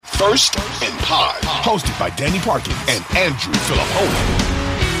First and Pod, hosted by Danny Parkins and Andrew Filippone.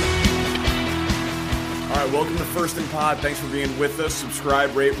 All right, welcome to First and Pod. Thanks for being with us.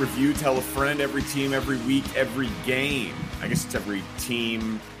 Subscribe, rate, review, tell a friend. Every team, every week, every game. I guess it's every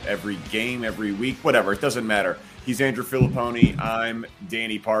team, every game, every week, whatever. It doesn't matter. He's Andrew Filippone. I'm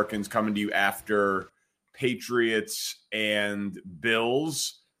Danny Parkins, coming to you after Patriots and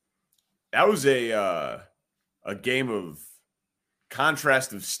Bills. That was a game of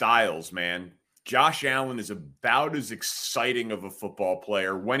contrast of styles, man. Josh Allen is about as exciting of a football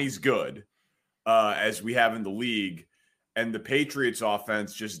player when he's good as we have in the league. And the Patriots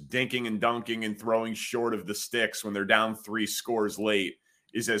offense just dinking and dunking and throwing short of the sticks when they're down 3 scores late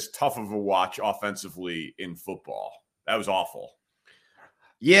is as tough of a watch offensively in football. That was awful.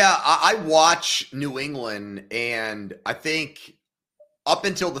 Yeah, I watch New England, and I think up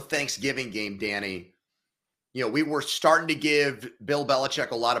until the Thanksgiving game, Danny, we were starting to give Bill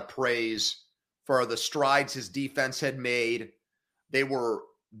Belichick a lot of praise for the strides his defense had made. They were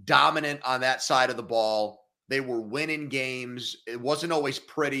dominant on that side of the ball. They were winning games. It wasn't always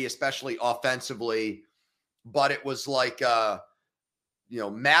pretty, especially offensively, but it was like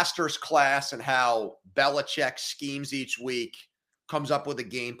master's class in how Belichick schemes each week, comes up with a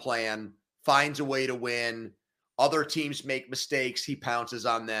game plan, finds a way to win. Other teams make mistakes. He pounces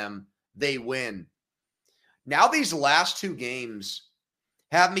on them. They win. Now these last 2 games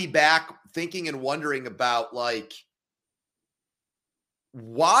have me back thinking and wondering about, like,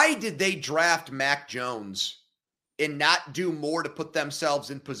 why did they draft Mac Jones and not do more to put themselves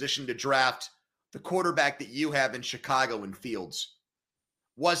in position to draft the quarterback that you have in Chicago in Fields?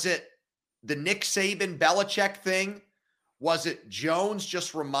 Was it the Nick Saban Belichick thing? Was it Jones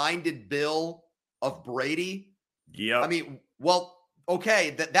just reminded Bill of Brady? Yeah. I mean, well,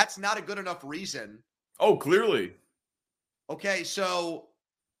 okay, that's not a good enough reason. Oh, clearly. Okay, so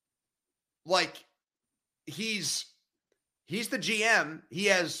like he's the GM. He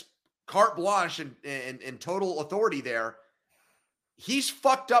has carte blanche and total authority there. He's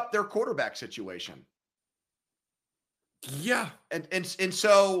fucked up their quarterback situation. Yeah. And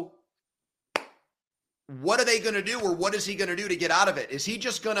so what are they going to do, or what is he going to do to get out of it? Is he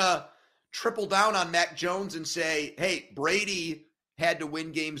just going to triple down on Mac Jones and say, hey, Brady had to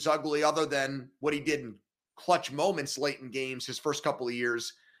win games ugly other than what he did in clutch moments late in games his first couple of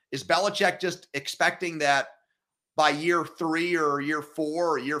years? Is Belichick just expecting that by year 3 or year 4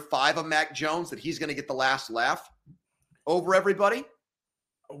 or year 5 of Mac Jones that he's going to get the last laugh over everybody?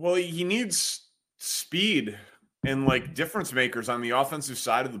 Well, he needs speed and like difference makers on the offensive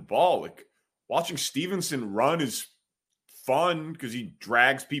side of the ball. Like watching Stevenson run is fun because he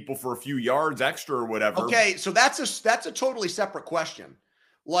drags people for a few yards extra or whatever. Okay, so that's a totally separate question.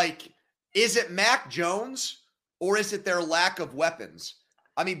 Like, is it Mac Jones or is it their lack of weapons?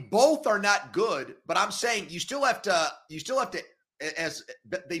 I mean, both are not good, but I'm saying they still have to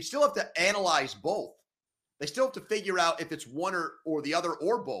analyze both. They still have to figure out if it's one or the other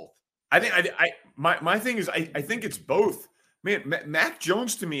or both. I think my thing is I think it's both. Man, Mac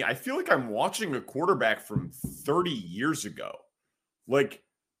Jones, to me, I feel like I'm watching a quarterback from 30 years ago. Like,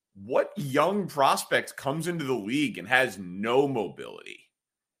 what young prospect comes into the league and has no mobility?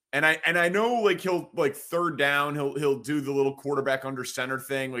 And I know, like, he'll, like, third down, he'll do the little quarterback under center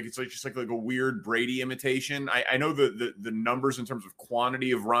thing. Like, it's like just like a weird Brady imitation. I know the numbers in terms of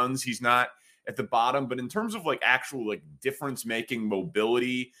quantity of runs, he's not at the bottom, but in terms of, like, actual, like, difference-making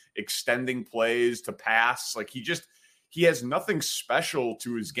mobility, extending plays to pass, like, he has nothing special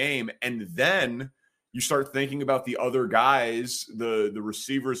to his game. And then you start thinking about the other guys, the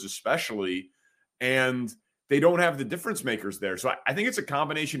receivers especially, and they don't have the difference makers there. So I think it's a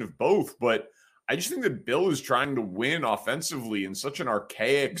combination of both, but I just think that Bill is trying to win offensively in such an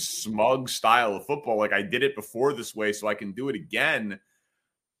archaic, smug style of football. Like, I did it before this way, so I can do it again.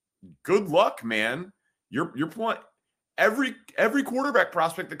 Good luck, man. Your point. Every quarterback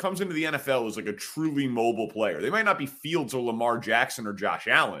prospect that comes into the NFL is like a truly mobile player. They might not be Fields or Lamar Jackson or Josh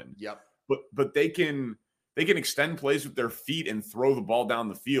Allen. Yep. But they can extend plays with their feet and throw the ball down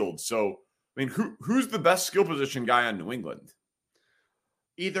the field. So, I mean, who's the best skill position guy on New England?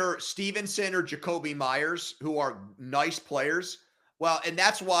 Either Stevenson or Jacoby Myers, who are nice players. Well, and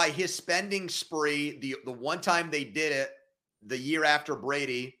that's why his spending spree, the one time they did it, the year after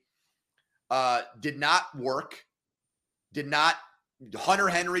Brady, did not work. Did not. Hunter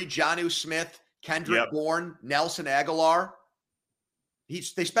Henry, Jonnu Smith, Kendrick Bourne, Nelson Aguilar. They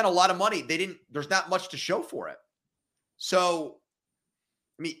spent a lot of money. There's not much to show for it. So,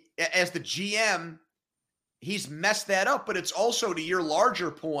 I mean, as the GM, he's messed that up, but it's also, to your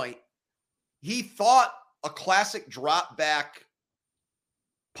larger point, he thought a classic drop back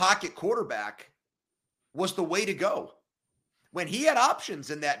pocket quarterback was the way to go. When he had options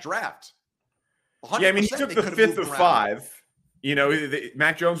in that draft, 100% yeah, I mean, he took the fifth of five. You know,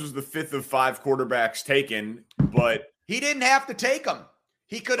 Mac Jones was the fifth of five quarterbacks taken, but he didn't have to take them.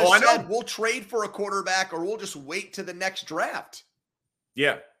 He could have said, we'll trade for a quarterback or we'll just wait to the next draft.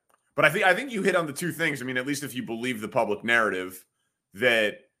 Yeah. But I think you hit on the two things. I mean, at least if you believe the public narrative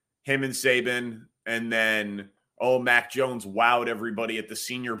that him and Saban and then, Mac Jones wowed everybody at the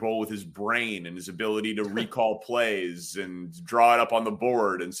Senior Bowl with his brain and his ability to recall plays and draw it up on the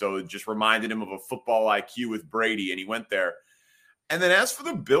board. And so it just reminded him of a football IQ with Brady, and he went there. And then as for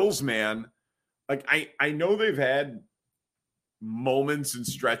the Bills, man, like I know they've had moments and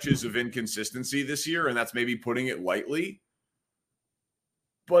stretches of inconsistency this year, and that's maybe putting it lightly.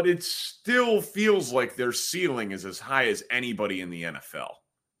 But it still feels like their ceiling is as high as anybody in the NFL.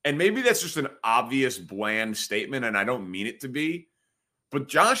 And maybe that's just an obvious, bland statement, and I don't mean it to be. But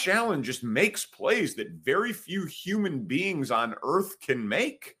Josh Allen just makes plays that very few human beings on earth can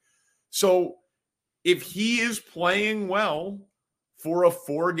make. So if he is playing well for a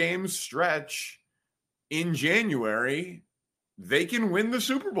 4-game stretch in January, they can win the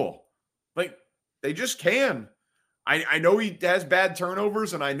Super Bowl. Like, they just can. I know he has bad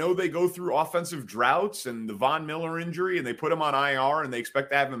turnovers, and I know they go through offensive droughts and the Von Miller injury, and they put him on IR, and they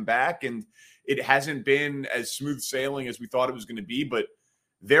expect to have him back, and it hasn't been as smooth sailing as we thought it was going to be, but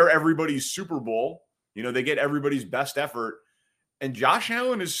they're everybody's Super Bowl. You know, they get everybody's best effort, and Josh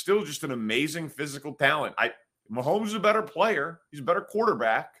Allen is still just an amazing physical talent. Mahomes is a better player. He's a better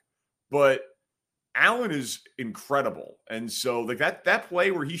quarterback, but Allen is incredible. And so like that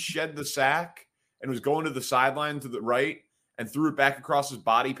play where he shed the sack and was going to the sideline to the right and threw it back across his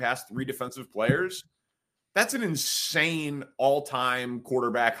body past 3 defensive players, that's an insane all-time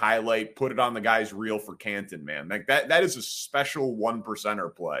quarterback highlight. Put it on the guy's reel for Canton, man. Like that is a special 1%er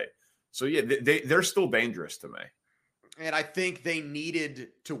play. So, yeah, they're still dangerous to me. And I think they needed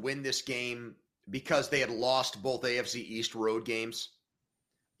to win this game because they had lost both AFC East road games.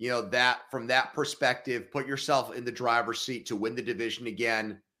 You know, that from that perspective, put yourself in the driver's seat to win the division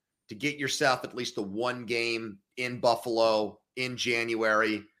again, to get yourself at least the 1 game in Buffalo in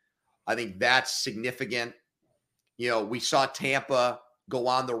January. I think that's significant. You know, we saw Tampa go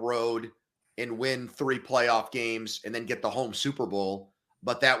on the road and win 3 playoff games and then get the home Super Bowl,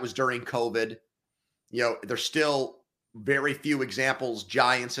 but that was during COVID. You know, there's still very few examples,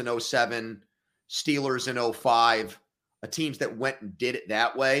 Giants in 07, Steelers in 05, teams that went and did it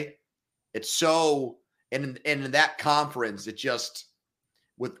that way. It's so, and in that conference, it just,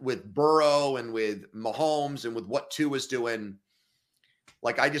 with Burrow and with Mahomes and with what Tua's doing,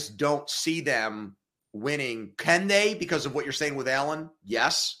 like I just don't see them winning. Can they? Because of what you're saying with Allen?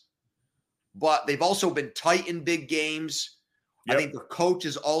 Yes. But they've also been tight in big games. Yep. I think their coach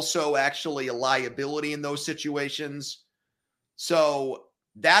is also actually a liability in those situations. So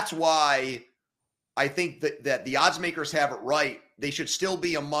that's why I think that the odds makers have it right. They should still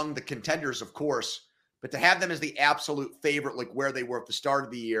be among the contenders, of course, but to have them as the absolute favorite, like where they were at the start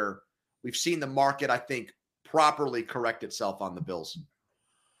of the year, we've seen the market, I think, properly correct itself on the Bills.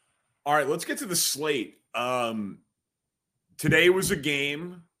 All right, let's get to the slate. Today was a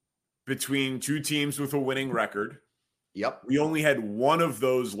game between 2 teams with a winning record. Yep. We only had one of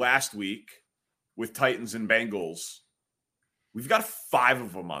those last week with Titans and Bengals. We've got 5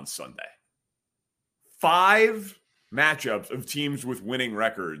 of them on Sunday. 5 matchups of teams with winning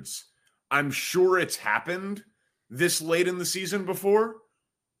records. I'm sure it's happened this late in the season before,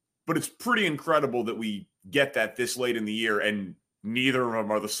 but it's pretty incredible that we get that this late in the year, and neither of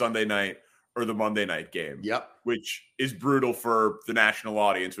them are the Sunday night or the Monday night game. Yep. Which is brutal for the national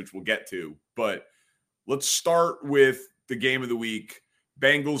audience, which we'll get to. But let's start with the game of the week,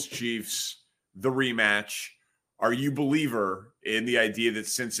 Bengals Chiefs, the rematch. Are you a believer in the idea that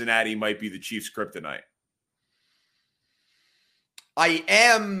Cincinnati might be the Chiefs' kryptonite? I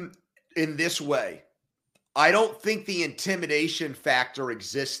am in this way. I don't think the intimidation factor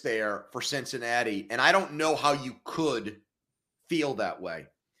exists there for Cincinnati, and I don't know how you could feel that way.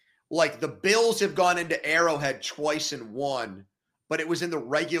 Like the Bills have gone into Arrowhead twice and won, but it was in the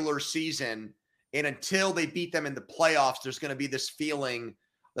regular season, and until they beat them in the playoffs, there's going to be this feeling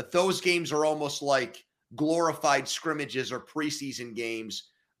that those games are almost like glorified scrimmages or preseason games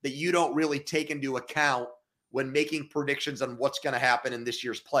that you don't really take into account when making predictions on what's going to happen in this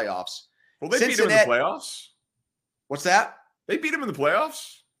year's playoffs. Well, they beat them in the playoffs. What's that? They beat them in the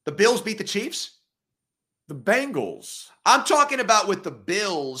playoffs. The Bills beat the Chiefs? The Bengals. I'm talking about with the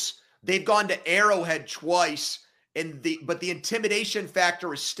Bills. They've gone to Arrowhead twice, but the intimidation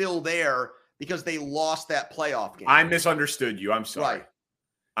factor is still there because they lost that playoff game. I misunderstood you. I'm sorry. Right.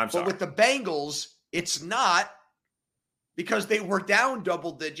 I'm sorry. But with the Bengals, it's not, because they were down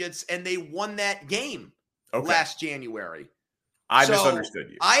double digits and they won that game last January. I misunderstood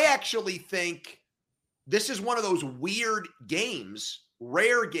you. I actually think this is one of those weird games,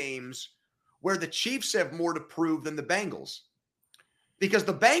 rare games, where the Chiefs have more to prove than the Bengals. Because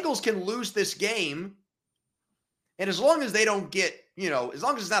the Bengals can lose this game, and as long as they don't get, as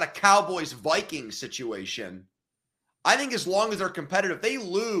long as it's not a Cowboys-Vikings situation, I think as long as they're competitive, they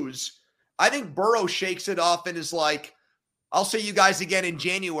lose. I think Burrow shakes it off and is like, I'll see you guys again in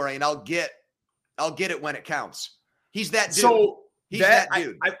January, and I'll get it when it counts. He's that dude. So He's that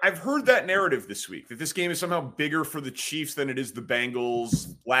dude. I've heard that narrative this week, that this game is somehow bigger for the Chiefs than it is the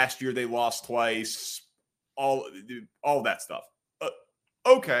Bengals. Last year they lost twice. All that stuff.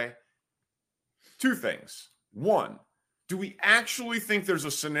 Okay. Two things. One, do we actually think there's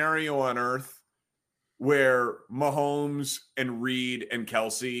a scenario on earth where Mahomes and Reed and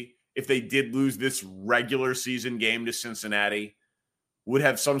Kelsey, if they did lose this regular season game to Cincinnati, would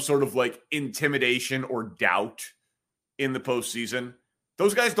have some sort of like intimidation or doubt in the postseason?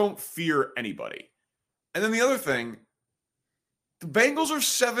 Those guys don't fear anybody. And then the other thing, the Bengals are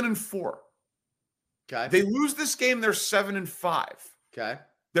 7-4. Okay. They lose this game, they're 7-5. Okay.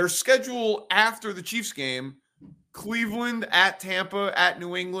 Their schedule after the Chiefs game: Cleveland, at Tampa, at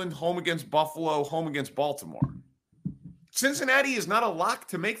New England, home against Buffalo, home against Baltimore. Cincinnati is not a lock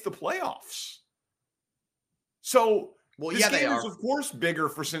to make the playoffs. So, this game is, of course, bigger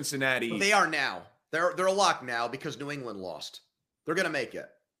for Cincinnati. But they are now. They're a lock now because New England lost. They're going to make it.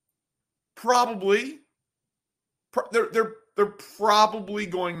 Probably. They're probably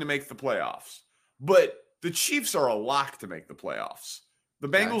going to make the playoffs. But the Chiefs are a lock to make the playoffs. The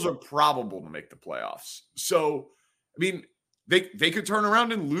Bengals are probable to make the playoffs. So, I mean, they could turn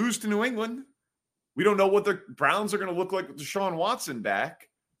around and lose to New England. We don't know what the Browns are going to look like with Deshaun Watson back.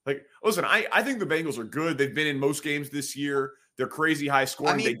 Like, listen, I think the Bengals are good. They've been in most games this year. They're crazy high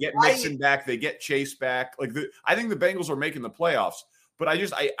scoring. They get Mixon back. They get Chase back. I think the Bengals are making the playoffs. But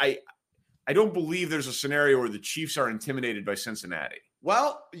I don't believe there's a scenario where the Chiefs are intimidated by Cincinnati.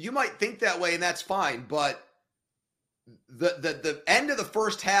 Well, you might think that way, and that's fine. But the end of the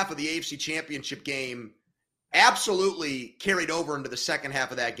first half of the AFC Championship game absolutely carried over into the second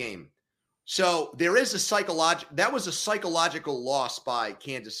half of that game. So there is that was a psychological loss by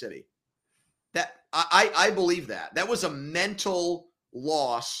Kansas City. That I believe that was a mental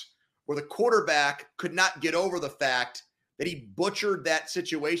loss where the quarterback could not get over the fact that he butchered that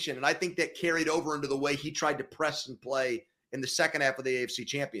situation. And I think that carried over into the way he tried to press and play in the second half of the AFC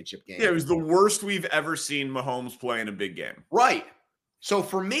Championship game. Yeah, it was the worst we've ever seen Mahomes play in a big game. Right. So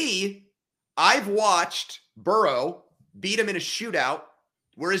for me, I've watched Burrow beat him in a shootout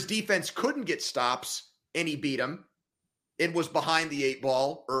where his defense couldn't get stops, and he beat him. It was behind the 8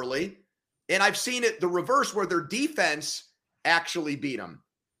 ball early. And I've seen it the reverse where their defense actually beat them.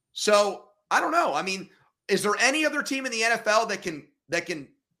 So I don't know. I mean, is there any other team in the NFL that can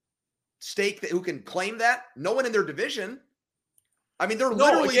stake that, who can claim that? No one in their division. I mean, they're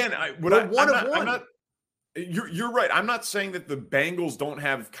literally one of one. You're right. I'm not saying that the Bengals don't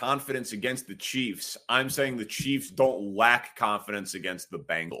have confidence against the Chiefs. I'm saying the Chiefs don't lack confidence against the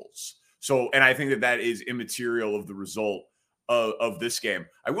Bengals. So, and I think that is immaterial of the result of this game.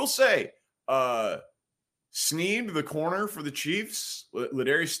 I will say, Snead, the corner for the Chiefs,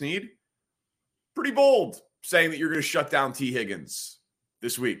 Ladarius Snead, pretty bold, saying that you're going to shut down T. Higgins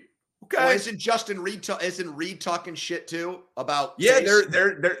this week. Okay. Well, isn't Reed talking shit too about? Yeah, Chase?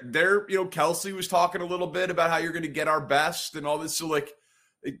 they're Kelsey was talking a little bit about how you're going to get our best and all this. So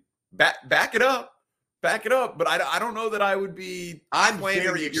back it up. But I don't know that I would be. I'm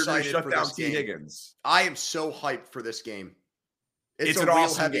very excited you're going to shut for down this T. game. Higgins. I am so hyped for this game. It's a an real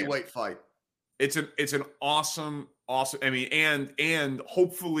awesome heavyweight fight. It's an awesome. I mean, and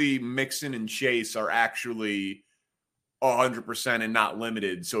hopefully Mixon and Chase are actually 100% and not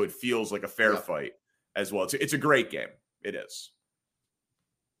limited, so it feels like a fair fight as well. It's a great game. It is.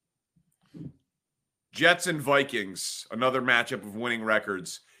 Jets and Vikings, another matchup of winning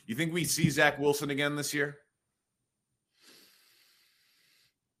records. You think we see Zach Wilson again this year?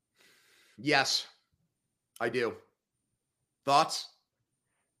 Yes, I do. Thoughts?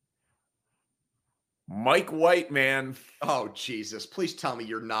 Mike White, man. Oh, Jesus. Please tell me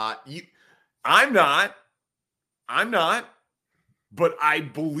you're not. I'm not, but I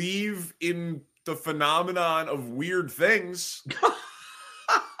believe in the phenomenon of weird things.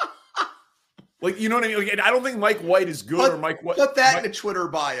 You know what I mean? I don't think Mike White is good or Mike White. Put that in a Twitter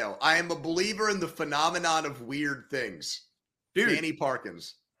bio. I am a believer in the phenomenon of weird things. Dude, Danny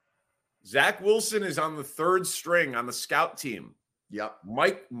Parkins. Zach Wilson is on the third string on the scout team. Yep.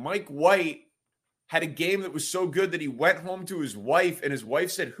 Mike White had a game that was so good that he went home to his wife, and his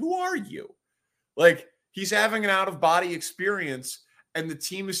wife said, "Who are you?" Like, he's having an out-of-body experience, and the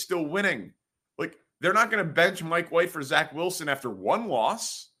team is still winning. Like, they're not going to bench Mike White for Zach Wilson after one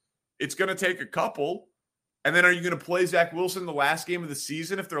loss. It's going to take a couple. And then are you going to play Zach Wilson the last game of the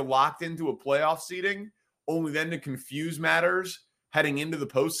season if they're locked into a playoff seeding, only then to confuse matters heading into the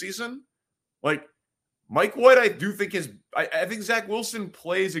postseason? Like, Mike White, I do think I think Zach Wilson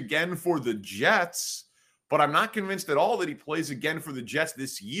plays again for the Jets, but I'm not convinced at all that he plays again for the Jets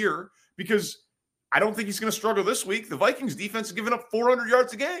this year because I don't think he's going to struggle this week. The Vikings defense is giving up 400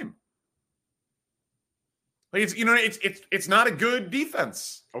 yards a game. Like, it's not a good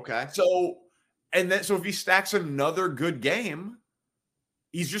defense. Okay. So if he stacks another good game,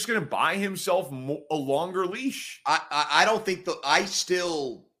 he's just going to buy himself a longer leash. I don't think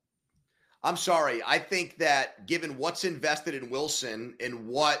I'm sorry. I think that given what's invested in Wilson and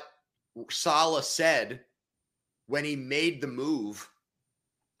what Saleh said when he made the move,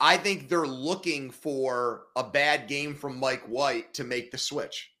 I think they're looking for a bad game from Mike White to make the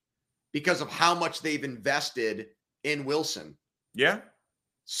switch because of how much they've invested in Wilson. Yeah.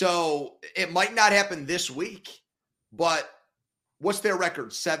 So it might not happen this week, but what's their record?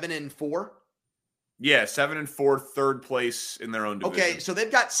 7-4? Yeah, 7-4, third place in their own division. Okay, so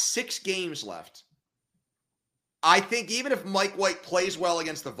they've got 6 games left. I think even if Mike White plays well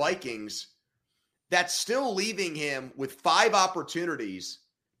against the Vikings, that's still leaving him with 5 opportunities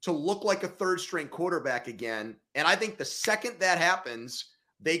to look like a third-string quarterback again. And I think the second that happens,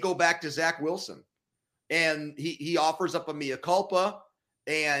 they go back to Zach Wilson. And he offers up a mea culpa,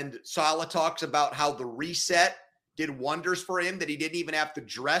 and Saleh talks about how the reset did wonders for him, that he didn't even have to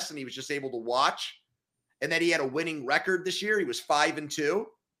dress and he was just able to watch. And that he had a winning record this year. He was 5-2.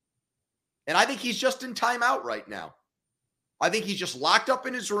 And I think he's just in timeout right now. I think he's just locked up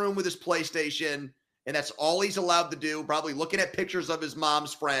in his room with his PlayStation, and that's all he's allowed to do, probably looking at pictures of his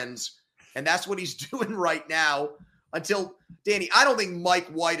mom's friends. And that's what he's doing right now until, Danny, I don't think Mike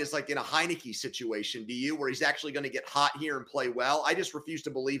White is like in a Heineke situation, do you, where he's actually going to get hot here and play well? I just refuse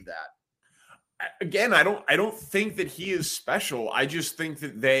to believe that. Again, I don't think that he is special. I just think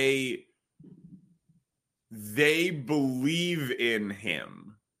that they believe in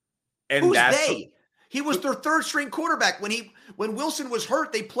him. And who's they? He was their third string quarterback. When Wilson was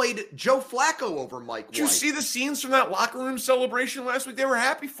hurt, they played Joe Flacco over Mike White. Did you see the scenes from that locker room celebration last week? They were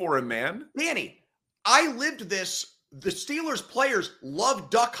happy for him, man. Danny, I lived this. The Steelers players loved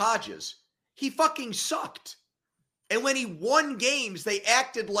Duck Hodges. He fucking sucked. And when he won games, they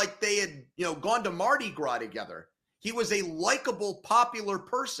acted like they had, gone to Mardi Gras together. He was a likable, popular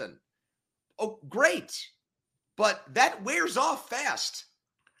person. Oh, great. But that wears off fast.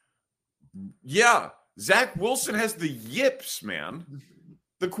 Yeah. Zach Wilson has the yips, man.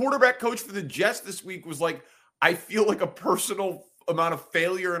 The quarterback coach for the Jets this week was like, I feel like a personal amount of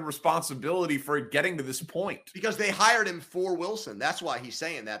failure and responsibility for it getting to this point. Because they hired him for Wilson. That's why he's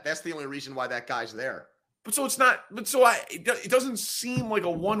saying that. That's the only reason why that guy's there. It doesn't seem like a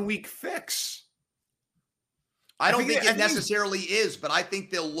 1-week fix. I don't think it necessarily is, but I think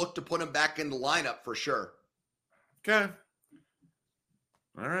they'll look to put him back in the lineup for sure. Okay.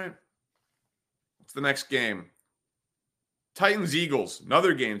 All right. What's the next game? Titans-Eagles.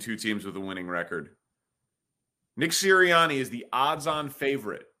 Another game, 2 teams with a winning record. Nick Sirianni is the odds-on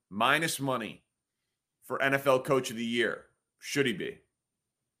favorite, minus money, for NFL Coach of the Year. Should he be?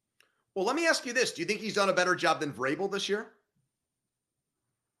 Well, let me ask you this. Do you think he's done a better job than Vrabel this year?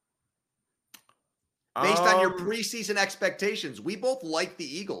 Based on your preseason expectations, we both like the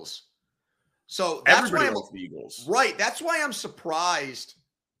Eagles. So that's everybody why likes the Eagles. Right. That's why I'm surprised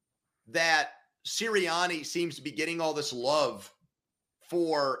that Sirianni seems to be getting all this love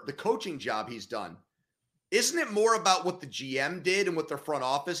for the coaching job he's done. Isn't it more about what the GM did and what their front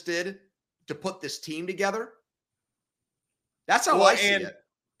office did to put this team together? That's how I see it.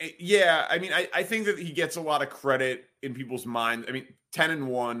 Yeah, I mean, I think that he gets a lot of credit in people's minds. I mean,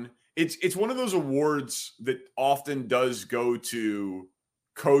 10-1. It's one of those awards that often does go to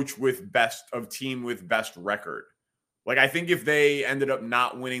coach with team with best record. Like, I think if they ended up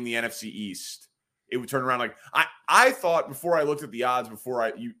not winning the NFC East, it would turn around. Like, I thought before I looked at the odds,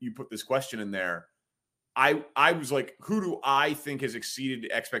 before you put this question in there, I was like, who do I think has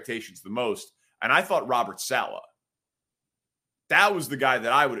exceeded expectations the most? And I thought Robert Saleh. That was the guy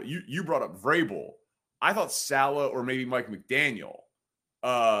that I would. You brought up Vrabel. I thought Saleh or maybe Mike McDaniel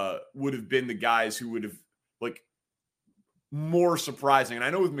would have been the guys who would have, like, more surprising. And I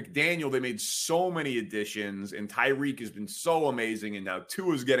know with McDaniel, they made so many additions, and Tyreek has been so amazing, and now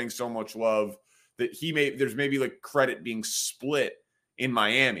Tua's getting so much love that there's maybe like credit being split in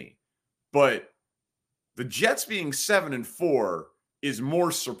Miami. But the Jets being 7-4 is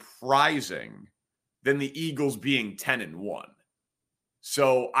more surprising than the Eagles being 10-1.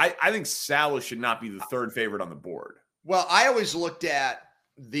 So I think Saleh should not be the third favorite on the board. Well, I always looked at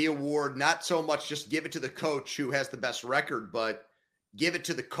the award, not so much just give it to the coach who has the best record, but give it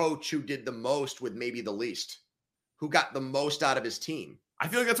to the coach who did the most with maybe the least, who got the most out of his team. I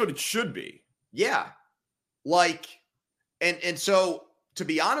feel like that's what it should be. Yeah. Like, and so to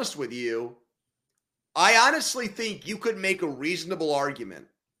be honest with you, I honestly think you could make a reasonable argument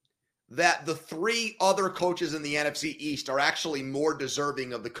that the three other coaches in the NFC East are actually more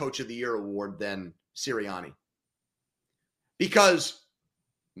deserving of the Coach of the Year award than Sirianni. Because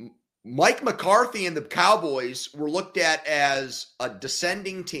Mike McCarthy and the Cowboys were looked at as a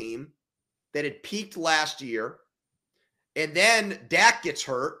descending team that had peaked last year, and then Dak gets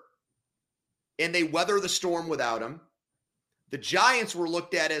hurt, and they weather the storm without him. The Giants were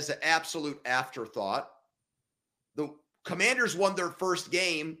looked at as an absolute afterthought. The Commanders won their first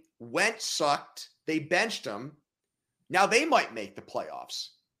game. Wentz sucked. They benched him. Now they might make the playoffs.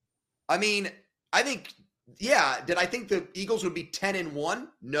 I mean, I think, yeah, did I think the Eagles would be 10-1?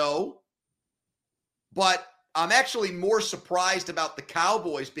 No. But I'm actually more surprised about the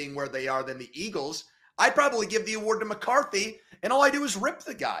Cowboys being where they are than the Eagles. I'd probably give the award to McCarthy, and all I do is rip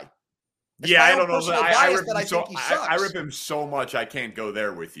the guy. It's I don't know. I rip him so much I can't go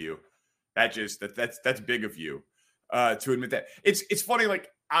there with you. That's big of you to admit that. It's funny. Like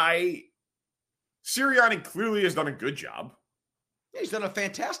Sirianni clearly has done a good job. Yeah, he's done a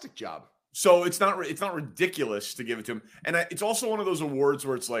fantastic job. So it's not ridiculous to give it to him. And it's also one of those awards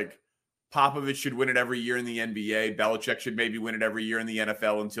where it's like Popovich should win it every year in the NBA. Belichick should maybe win it every year in the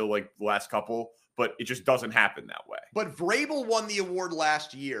NFL until like the last couple. But it just doesn't happen that way. But Vrabel won the award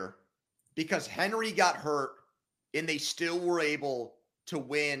last year because Henry got hurt and they still were able to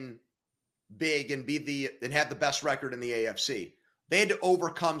win big and and have the best record in the AFC. They had to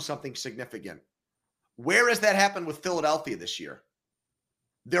overcome something significant. Where has that happened with Philadelphia this year?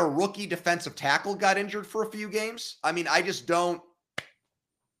 Their rookie defensive tackle got injured for a few games. I mean, I just don't.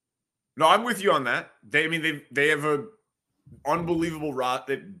 No, I'm with you on that. They have a unbelievable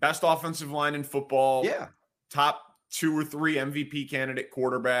best offensive line in football. Yeah. Top 2 or 3 MVP candidate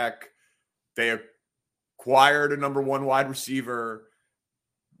quarterback. They acquired a number 1 wide receiver,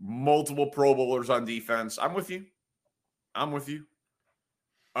 multiple Pro Bowlers on defense. I'm with you. I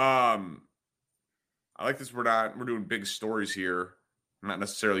like this. We're doing big stories here. I'm not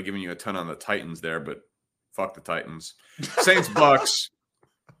necessarily giving you a ton on the Titans there, but fuck the Titans. Saints Bucks.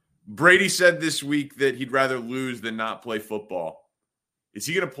 Brady said this week that he'd rather lose than not play football. Is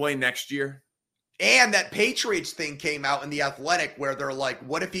he going to play next year? And that Patriots thing came out in The Athletic where they're like,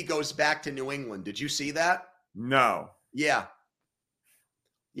 what if he goes back to New England? Did you see that? No. Yeah.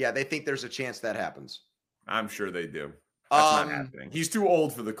 Yeah, they think there's a chance that happens. I'm sure they do. That's not happening. He's too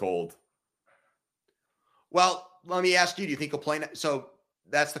old for the cold. Well, let me ask you, do you think he'll play? So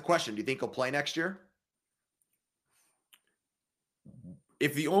that's the question. Do you think he'll play next year?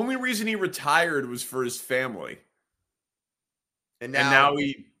 If the only reason he retired was for his family, and now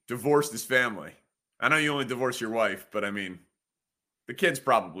he divorced his family. I know you only divorced your wife, but I mean, the kids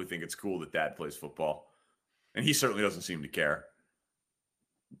probably think it's cool that dad plays football. And he certainly doesn't seem to care.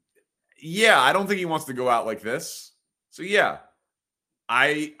 Yeah, I don't think he wants to go out like this. So yeah,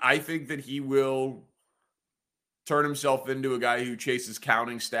 I think that he will turn himself into a guy who chases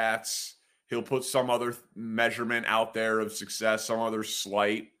counting stats. He'll put some other measurement out there of success, some other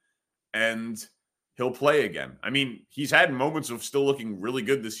slight, and he'll play again. I mean, he's had moments of still looking really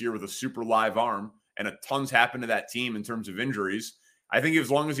good this year with a super live arm, and a ton's happened to that team in terms of injuries. I think as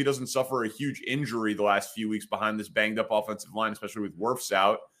long as he doesn't suffer a huge injury the last few weeks behind this banged-up offensive line, especially with Wirfs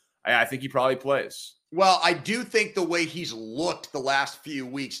out, I think he probably plays. Well, I do think the way he's looked the last few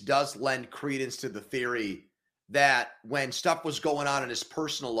weeks does lend credence to the theory that when stuff was going on in his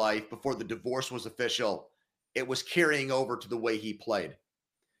personal life before the divorce was official, it was carrying over to the way he played.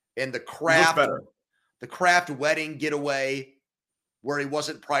 And the Kraft wedding getaway where he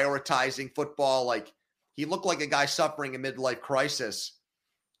wasn't prioritizing football, like he looked like a guy suffering a midlife crisis.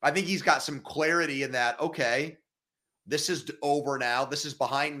 I think he's got some clarity in that, okay, this is over now. This is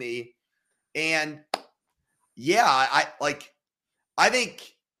behind me. And yeah, I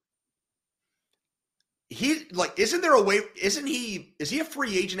think he isn't there a way, is he a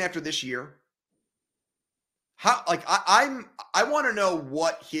free agent after this year? How, I want to know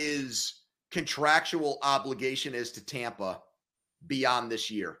what his contractual obligation is to Tampa beyond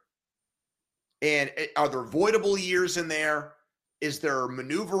this year. And are there voidable years in there? Is there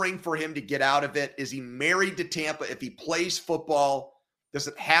maneuvering for him to get out of it? Is he married to Tampa? If he plays football, Does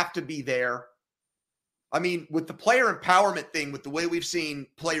it have to be there? I mean, with the player empowerment thing, with the way we've seen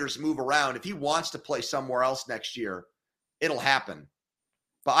players move around, if he wants to play somewhere else next year, it'll happen.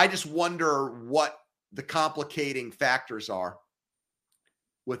 But I just wonder what the complicating factors are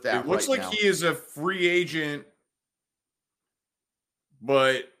with that. It looks like he is a free agent,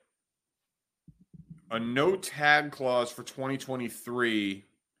 but a no tag clause for 2023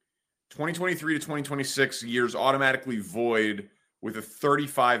 to 2026 years automatically void with a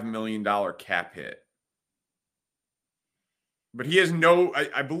 $35 million cap hit. But he has no,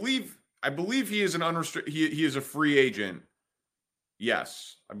 I believe he is an unrestricted, he is a free agent.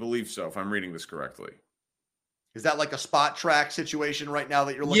 Yes, I believe so, if I'm reading this correctly. Is that like a spot track situation right now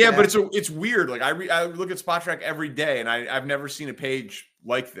that you're looking at? Yeah, but it's weird. Like I look at spot track every day, and I've never seen a page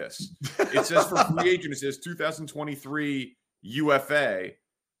like this. It says for free agent, it says 2023 UFA,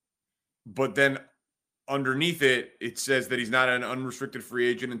 but then underneath it, it says that he's not an unrestricted free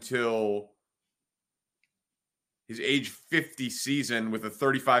agent until his age 50 season with a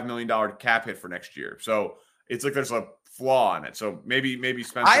 $35 million cap hit for next year. So it's like there's a flaw in it. So maybe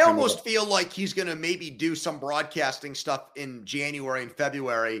Spencer. I almost feel like he's going to maybe do some broadcasting stuff in January and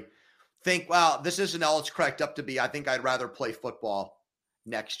February. Think, wow, this isn't all it's cracked up to be. I think I'd rather play football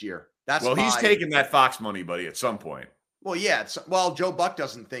next year. He's taking that Fox money, buddy, at some point. Well, yeah. Joe Buck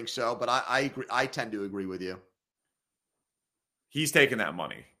doesn't think so, but I agree. I tend to agree with you. He's taking that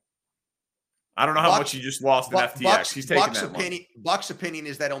money. I don't know how much he just lost in FTX. He's taking that money. Buck's opinion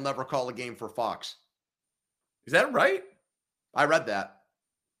is that he'll never call a game for Fox. Is that right? I read that.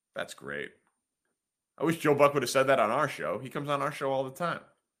 That's great. I wish Joe Buck would have said that on our show. He comes on our show all the time.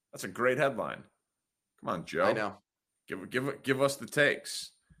 That's a great headline. Come on, Joe. I know. Give us the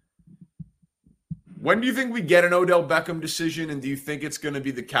takes. When do you think we get an Odell Beckham decision, and do you think it's going to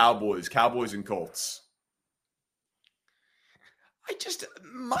be the Cowboys and Colts?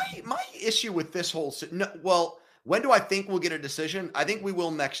 My issue with this whole when do I think we'll get a decision? I think we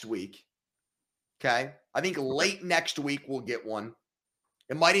will next week. Okay. I think late next week we'll get one.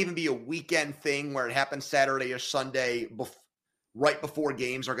 It might even be a weekend thing where it happens Saturday or Sunday right before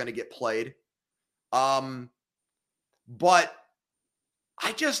games are going to get played. But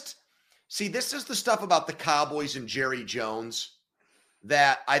I just see, this is the stuff about the Cowboys and Jerry Jones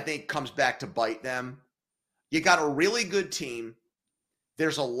that I think comes back to bite them. You got a really good team.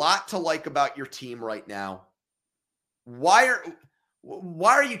 There's a lot to like about your team right now. Why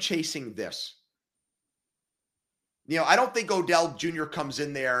are you chasing this? I don't think Odell Jr. comes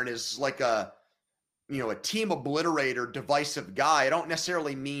in there and is like a team obliterator, divisive guy. I don't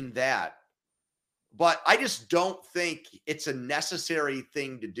necessarily mean that. But I just don't think it's a necessary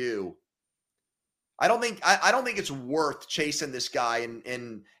thing to do. I don't think it's worth chasing this guy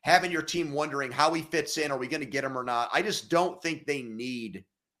and having your team wondering how he fits in. Are we going to get him or not? I just don't think they need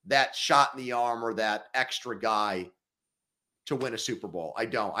that shot in the arm or that extra guy to win a Super Bowl. I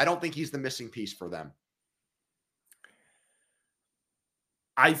don't think he's the missing piece for them.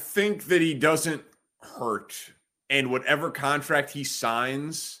 I think that he doesn't hurt. And whatever contract he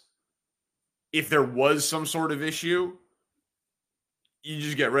signs, if there was some sort of issue, you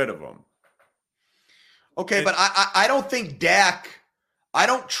just get rid of him. Okay, but I don't think I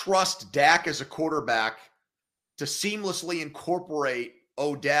don't trust Dak as a quarterback to seamlessly incorporate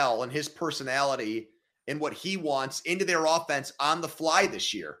Odell and his personality and what he wants into their offense on the fly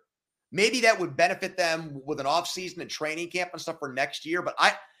this year. Maybe that would benefit them with an offseason and training camp and stuff for next year, but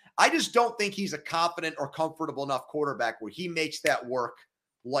I just don't think he's a confident or comfortable enough quarterback where he makes that work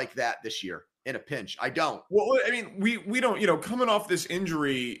like that this year. In a pinch. I don't. Well, I mean, we don't, coming off this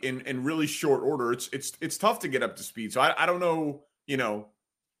injury in really short order, it's tough to get up to speed. So I don't know,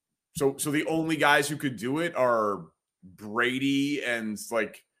 so the only guys who could do it are Brady and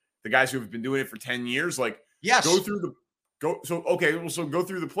like the guys who have been doing it for 10 years. Like, yes. So go through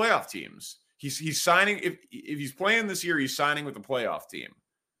the playoff teams. He's signing, if he's playing this year, he's signing with the playoff team.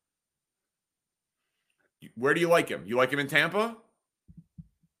 Where do you like him? You like him in Tampa?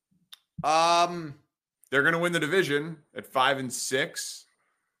 They're going to win the division at 5-6.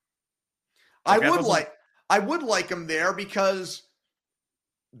 I would like him there because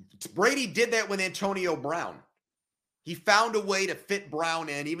Brady did that with Antonio Brown. He found a way to fit Brown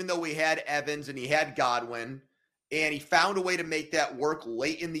in, even though we had Evans and he had Godwin, and he found a way to make that work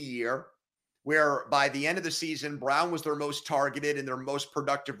late in the year, where by the end of the season, Brown was their most targeted and their most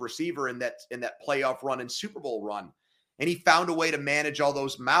productive receiver in that playoff run and Super Bowl run. And he found a way to manage all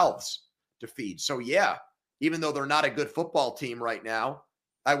those mouths to feed. So yeah, even though they're not a good football team right now,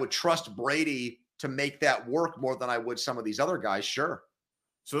 I would trust Brady to make that work more than I would some of these other guys. Sure.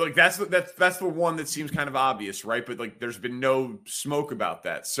 So like that's the one that seems kind of obvious, right? But like there's been no smoke about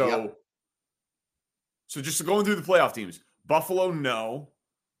that. So Yep. so just going through the playoff teams, Buffalo, no.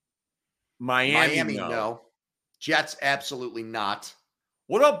 Miami, no. Jets, absolutely not.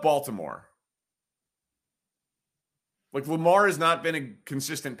 What about Baltimore? Like Lamar has not been a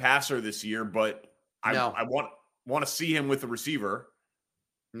consistent passer this year, but I want to see him with the receiver.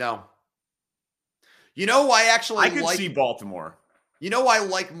 No. You know why I could see Baltimore. You know why I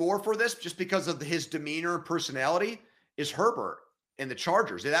like more for this, just because of his demeanor and personality, is Herbert and the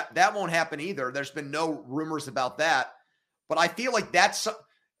Chargers. That won't happen either. There's been no rumors about that. But I feel like that's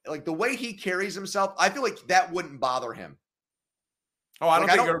like the way he carries himself, I feel like that wouldn't bother him. Oh, I don't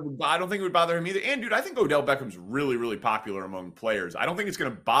think it would bother him either. And dude, I think Odell Beckham's really, really popular among players. I don't think it's going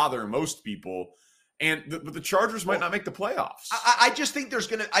to bother most people. But the Chargers might not make the playoffs. I just think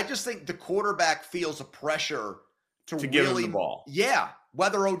I just think the quarterback feels a pressure to give really, him the ball. Yeah.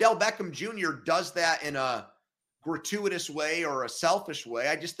 Whether Odell Beckham Jr. does that in a gratuitous way or a selfish way,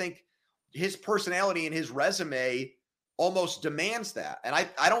 I just think his personality and his resume almost demands that. And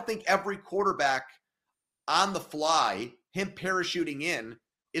I don't think every quarterback on the fly, him parachuting in,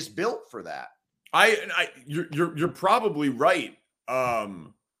 is built for that. You're probably right. I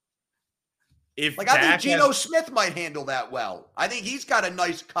think Geno Smith might handle that well. I think he's got a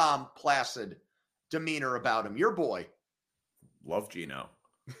nice, calm, placid demeanor about him. Your boy. Love Geno.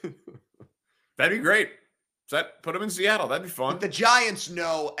 That'd be great. Put him in Seattle. That'd be fun. But the Giants,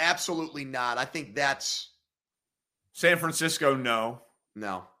 no, absolutely not. I think that's San Francisco, no.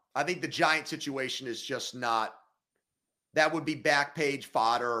 No. I think the Giant situation is just not. That would be back page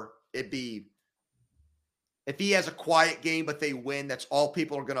fodder. It'd be, if he has a quiet game but they win, that's all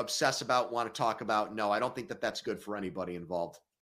people are going to obsess about, want to talk about. No, I don't think that that's good for anybody involved.